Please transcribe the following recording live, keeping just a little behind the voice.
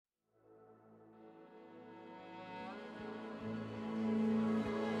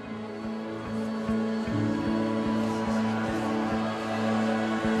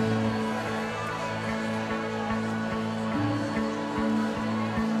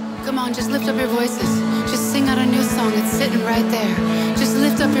Come on, just lift up your voices. Just sing out a new song. It's sitting right there. Just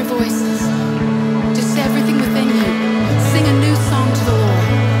lift up your voices. Just everything within you. Sing a new song to the Lord.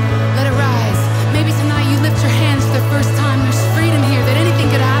 Let it rise. Maybe tonight you lift your hands for the first time. There's freedom here that anything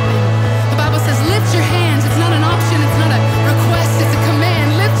could happen. The Bible says lift your hands. It's not an option. It's not a request. It's a command.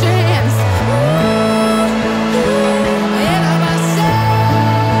 Lift your hands.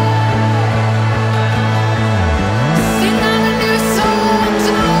 Sing out a new song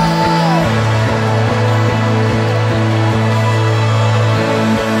to the Lord.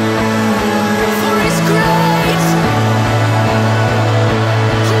 For He's great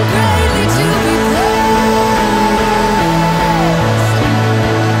and greatly to be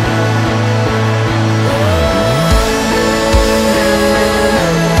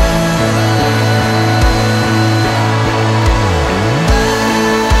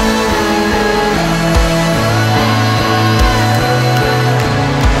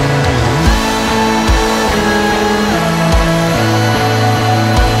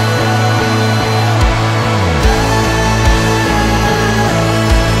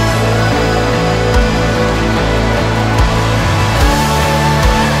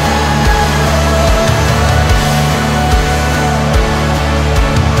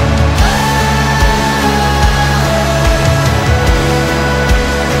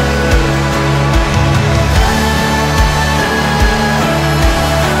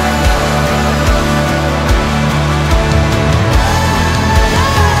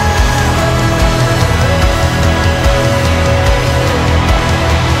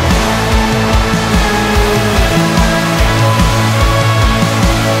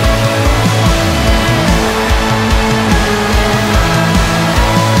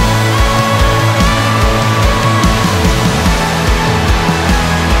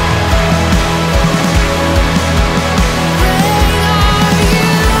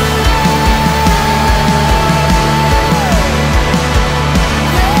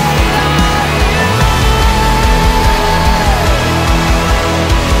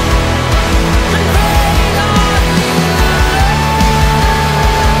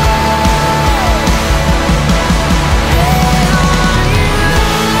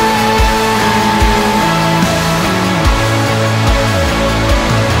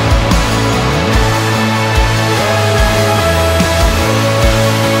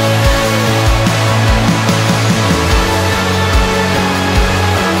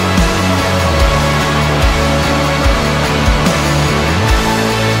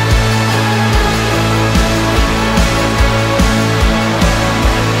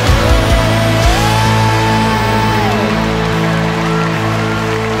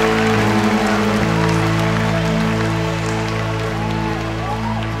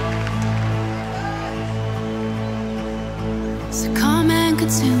So come and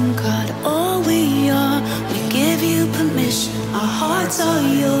consume, God, all we are. We give you permission, our hearts are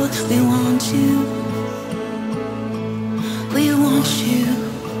yours. We want you, we want you.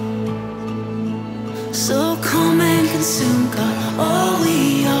 So come and consume, God, all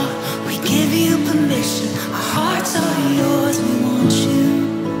we are. We give you permission, our hearts are yours. We want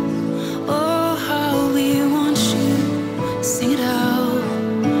you, oh how we want you. Sing it out.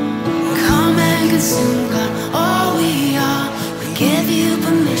 Come and consume, God, all we are. Give you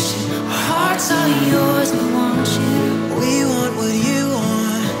permission, our hearts are yours, we want you. We want what you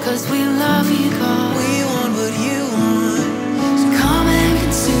want, 'cause we love you, God. we want what you want. So come and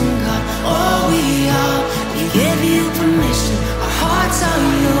consume, God, all we are. We give you permission, our hearts are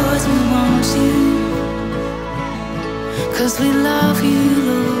yours, we want you. 'Cause we love you,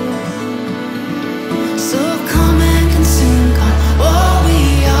 Lord.